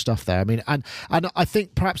extra stuff there. I mean, and I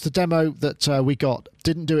think perhaps the demo that we got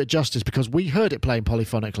didn't do it justice, because we heard it playing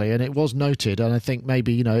polyphonically and it was noted, and I think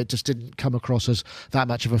maybe it just didn't come across as that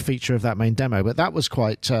much of a feature of that main demo. But that was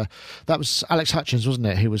quite that was Alex Hutchins, wasn't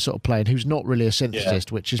it, who was sort of playing, who's not really a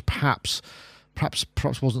synthesist, which is perhaps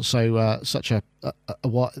wasn't so such a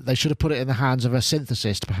what they should have put it in the hands of a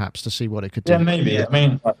synthesist perhaps to see what it could do. Yeah, maybe. I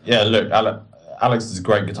mean, look, Alex is a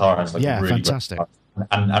great guitarist, really fantastic.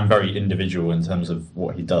 And very individual in terms of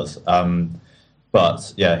what he does.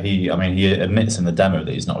 But yeah, he admits in the demo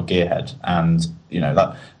that he's not a gearhead, and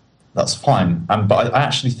that's fine. But I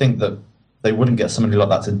actually think that they wouldn't get somebody like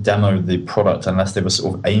that to demo the product unless they were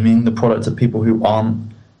sort of aiming the product at people who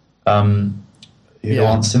aren't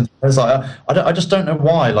synthesizers. I just don't know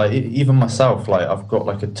why. Like, even myself, I've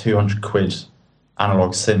got a 200 quid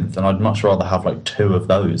analog synth, and I'd much rather have 2 of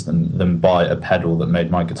those than buy a pedal that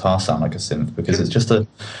made my guitar sound like a synth, because it's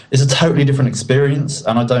a totally different experience.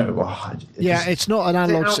 And I don't. It's not an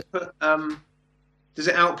analog. Does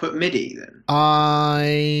it output MIDI then?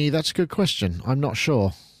 That's a good question. I'm not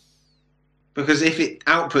sure. Because if it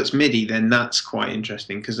outputs MIDI, then that's quite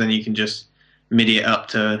interesting, because then you can just MIDI it up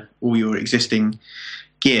to all your existing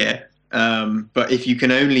gear. But if you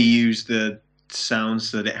can only use the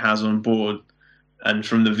sounds that it has on board, and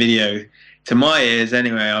from the video, to my ears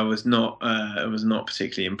anyway, I was not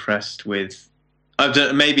particularly impressed with.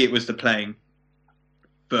 Maybe it was the playing,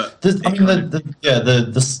 but the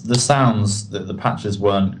sounds, the patches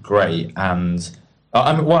weren't great, and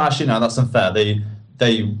actually no, that's unfair.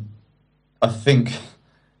 I think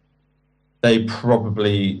they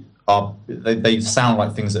probably are. They sound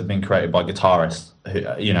like things that have been created by guitarists,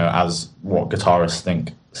 as what guitarists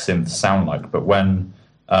think synths sound like. But when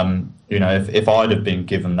if I'd have been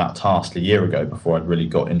given that task a year ago before I'd really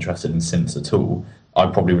got interested in synths at all, I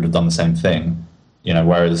probably would have done the same thing.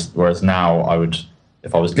 Whereas now I would,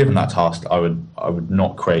 if I was given that task, I would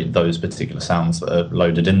not create those particular sounds that are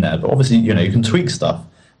loaded in there. But obviously, you can tweak stuff.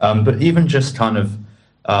 But even just kind of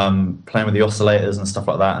playing with the oscillators and stuff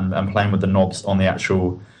like that, and playing with the knobs on the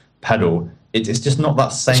actual pedal, it's just not that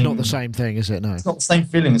same. It's not the same thing, is it? No. It's not the same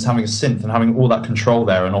feeling as having a synth and having all that control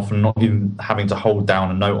there, and often not even having to hold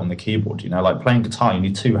down a note on the keyboard. Like playing guitar, you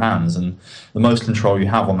need 2 hands, and the most control you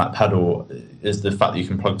have on that pedal is the fact that you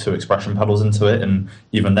can plug 2 expression pedals into it. And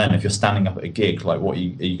even then, if you're standing up at a gig, are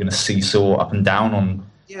you going to seesaw up and down on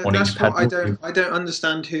each pedal? I don't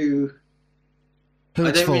understand who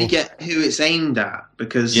I don't really get who it's aimed at,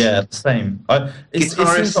 because the same.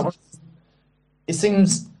 It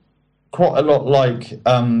seems quite a lot like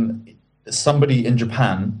somebody in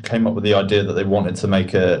Japan came up with the idea that they wanted to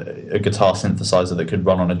make a guitar synthesizer that could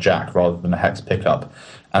run on a jack rather than a hex pickup,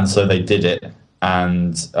 and so they did it.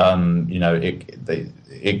 And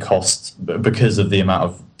it cost, because of the amount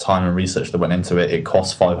of time and research that went into it, it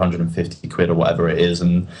cost 550 quid or whatever it is,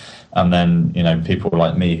 and then people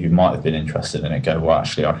like me who might have been interested in it go, well,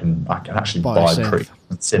 actually I can actually buy a pretty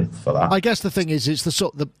synth for that. I guess the thing is, it's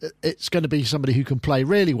it's going to be somebody who can play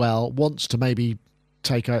really well, wants to maybe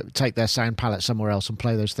take their sound palette somewhere else and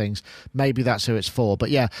play those things. Maybe that's who it's for. But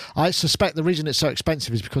yeah, I suspect the reason it's so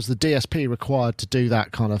expensive is because the DSP required to do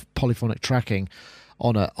that kind of polyphonic tracking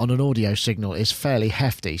on an audio signal is fairly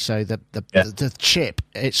hefty. So the chip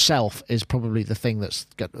itself is probably the thing that's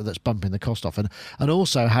bumping the cost off, and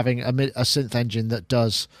also having a synth engine that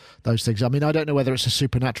does those things. I mean, I don't know whether it's a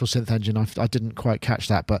supernatural synth engine. I didn't quite catch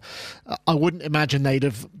that, but I wouldn't imagine they'd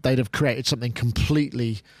have created something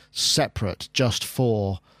completely separate just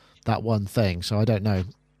for that one thing. So I don't know.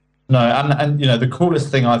 No, and the coolest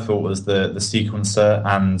thing I thought was the sequencer,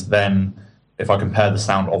 and then if I compare the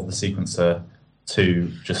sound of the sequencer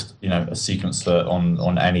to just a sequencer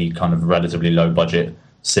on any kind of relatively low budget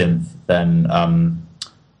synth, then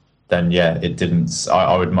yeah, it didn't.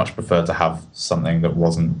 I would much prefer to have something that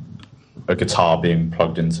wasn't a guitar being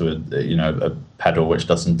plugged into a pedal which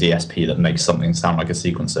does some DSP that makes something sound like a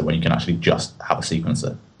sequencer when you can actually just have a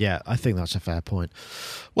sequencer. Yeah, I think that's a fair point.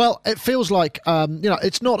 Well, it feels like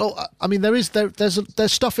it's not. I mean, there's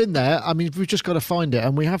stuff in there. I mean, we've just got to find it,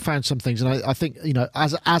 and we have found some things. And I think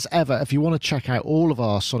as ever, if you want to check out all of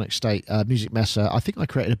our Sonic State Music Messa, I think I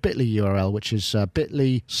created a Bitly URL, which is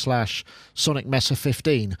bit.ly/Sonic Messa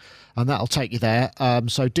 15, and that'll take you there.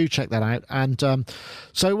 So do check that out. And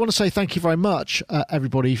so I want to say thank you very much,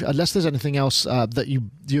 everybody. Unless there's anything else that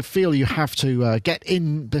you feel you have to get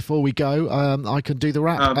in before we go, I can do the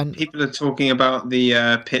wrap. And people are talking about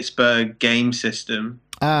the Pittsburgh game system.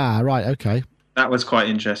 Ah, right, okay. That was quite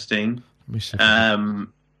interesting. Let me see.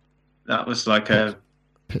 That was like a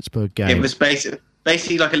Pittsburgh game. It was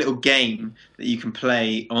basically like a little game that you can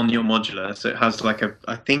play on your modular. So it has like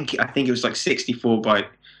I think it was like 64 by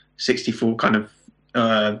 64 kind of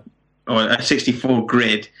or a 64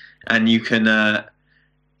 grid, and you can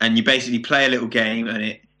and you basically play a little game,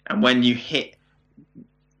 and when you hit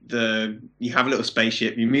you have a little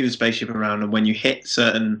spaceship, you move the spaceship around, and when you hit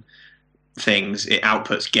certain things, it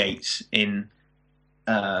outputs gates in.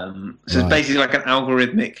 So it's basically like an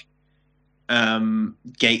algorithmic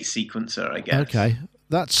gate sequencer, I guess. Okay.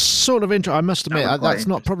 That's sort of interesting. I must admit, that's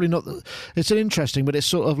probably not. It's an interesting, but it's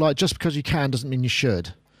sort of like just because you can doesn't mean you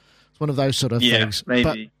should. It's one of those sort of things.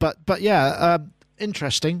 Maybe. But yeah,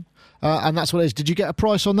 interesting. And that's what it is. Did you get a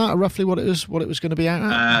price on that, or roughly what it was going to be out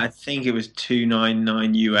at? I think it was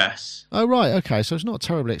 $299 US. Oh right, okay. So it's not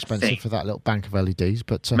terribly expensive for that little bank of LEDs,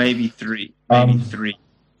 but maybe three. Maybe three.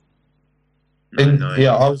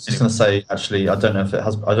 Yeah, I was just going to say, actually, I don't know if it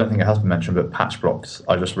has. I don't think it has been mentioned, but patch blocks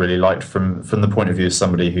I just really liked from the point of view of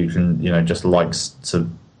somebody who can, just likes to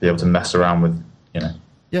be able to mess around with,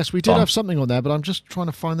 Yes, we did have something on there, but I'm just trying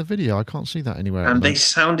to find the video. I can't see that anywhere. And they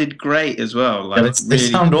sounded great as well. Like, yeah, they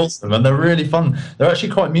sound awesome, and they're really fun. They're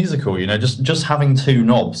actually quite musical. Just having two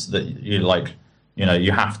knobs that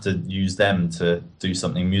you have to use them to do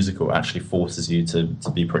something musical actually forces you to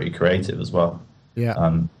be pretty creative as well.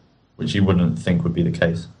 Yeah. Which you wouldn't think would be the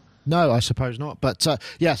case. No, I suppose not. But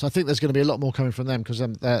yes, I think there's going to be a lot more coming from them because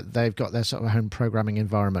they've got their sort of home programming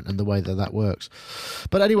environment and the way that works.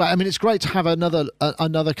 But anyway, I mean, it's great to have another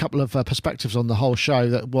couple of perspectives on the whole show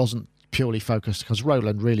that wasn't purely focused, because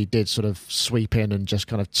Roland really did sort of sweep in and just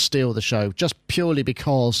kind of steal the show just purely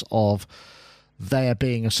because of their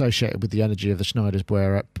being associated with the energy of the Schneider's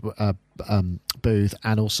booth,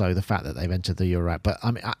 and also the fact that they've entered the Eurorack. But I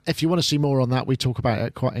mean, if you want to see more on that, we talk about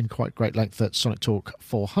it in quite great length at Sonic Talk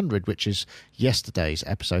 400, which is yesterday's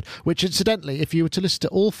episode. Which, incidentally, if you were to listen to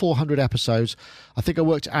all 400 episodes, I think I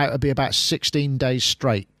worked it out it'd be about 16 days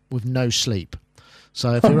straight with no sleep.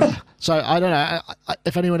 So if I don't know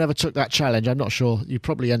if anyone ever took that challenge. I'm not sure. You'd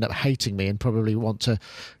probably end up hating me and probably want to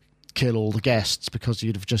kill all the guests because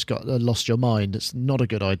you'd have just lost your mind. It's not a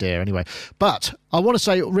good idea anyway. But I want to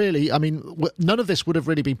say, really, I mean, none of this would have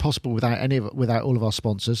really been possible without all of our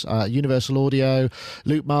sponsors: Universal Audio,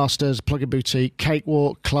 Loop Masters, Plugin Boutique,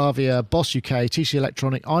 Cakewalk, Clavia, Boss UK, TC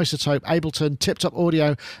Electronic, Isotope, Ableton, Tip Top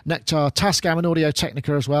Audio, Nectar, Tascam, and Audio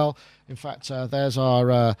Technica as well. In fact, there's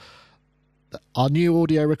our new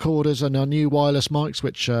audio recorders and our new wireless mics,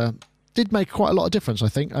 which did make quite a lot of difference, I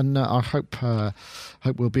think, and I hope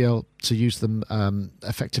we'll be able to use them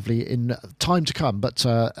effectively in time to come. But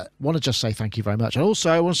want to just say thank you very much, and also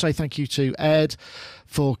I want to say thank you to Ed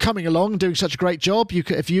for coming along and doing such a great job.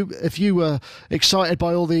 If you were excited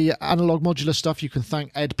by all the analog modular stuff, you can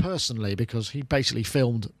thank Ed personally, because he basically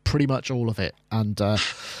filmed pretty much all of it, and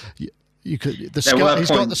you could he's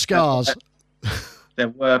got the scars. There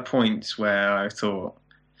were points where I thought,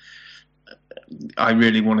 I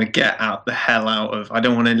really want to get the hell out of. I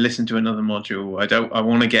don't want to listen to another module. I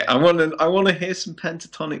want to hear some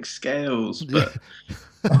pentatonic scales. But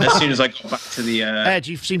as soon as I got back to the Ed,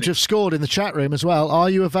 you seem to have scored in the chat room as well. Are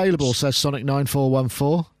you available? Says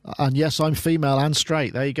Sonic9414. And yes, I'm female and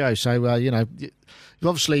straight. There you go. So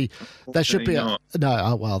obviously there should be no.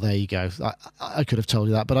 Oh, well, there you go. I could have told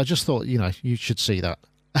you that, but I just thought you should see that.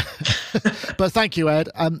 But thank you, Ed.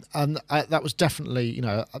 And that was definitely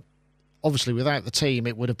obviously, without the team,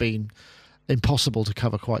 it would have been impossible to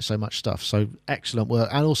cover quite so much stuff. So excellent work.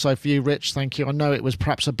 And also for you, Rich, thank you. I know it was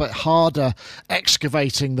perhaps a bit harder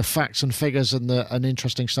excavating the facts and figures and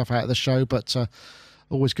interesting stuff out of the show, but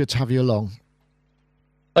always good to have you along.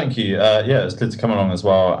 Thank you. Yeah, it's good to come along as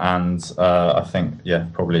well. And I think,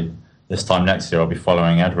 probably this time next year I'll be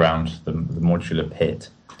following Ed around the modular pit.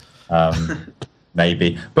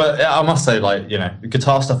 Maybe, but I must say, the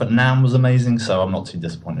guitar stuff at NAMM was amazing, so I'm not too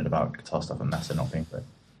disappointed about guitar stuff at Messa not being great.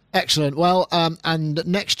 Excellent. Well, and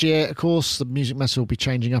next year, of course, the Music Messe will be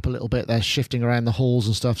changing up a little bit. They're shifting around the halls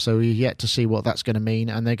and stuff, so we're yet to see what that's going to mean.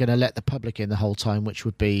 And they're going to let the public in the whole time, which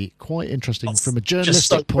would be quite interesting from a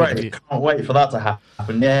journalistic point of view. Can't wait for that to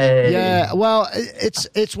happen. Yay! Yeah, well,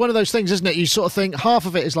 it's one of those things, isn't it? You sort of think half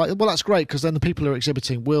of it is like, well, that's great because then the people who are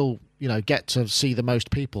exhibiting will, get to see the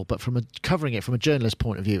most people. But covering it from a journalist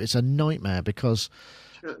point of view, it's a nightmare because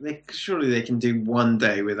surely they can do one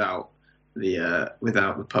day without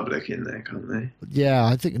the public in there, can't they? Yeah,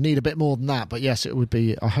 I think you need a bit more than that. But yes, it would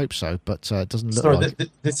be. I hope so, but it doesn't look like.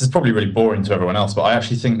 This is probably really boring to everyone else, but I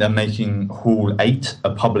actually think they're making Hall 8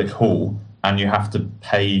 a public hall, and you have to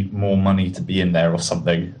pay more money to be in there or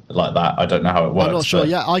something like that. I don't know how it works. I'm not sure.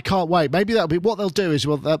 Yeah, I can't wait. Maybe that'll be what they'll do. Is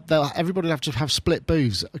everybody will have to have split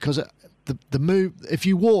booths because the move. If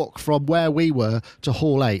you walk from where we were to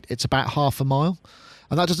Hall 8, it's about half a mile.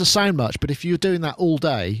 And that doesn't sound much, but if you're doing that all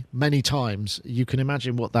day, many times, you can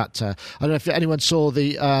imagine what that... I don't know if anyone saw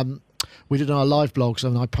the... we did our live blogs,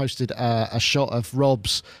 and I posted a shot of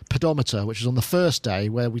Rob's pedometer, which was on the first day,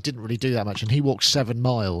 where we didn't really do that much, and he walked 7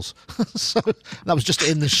 miles. So that was just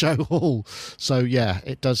in the show hall. So, yeah,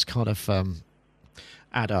 it does kind of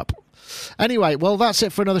add up. Anyway, well, that's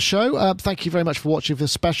it for another show. Thank you very much for watching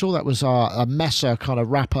this special. That was our Messe kind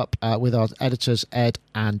of wrap-up with our editors, Ed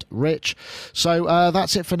and Rich. So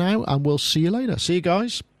that's it for now, and we'll see you later. See you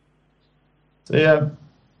guys. See ya.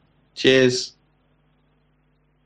 Cheers.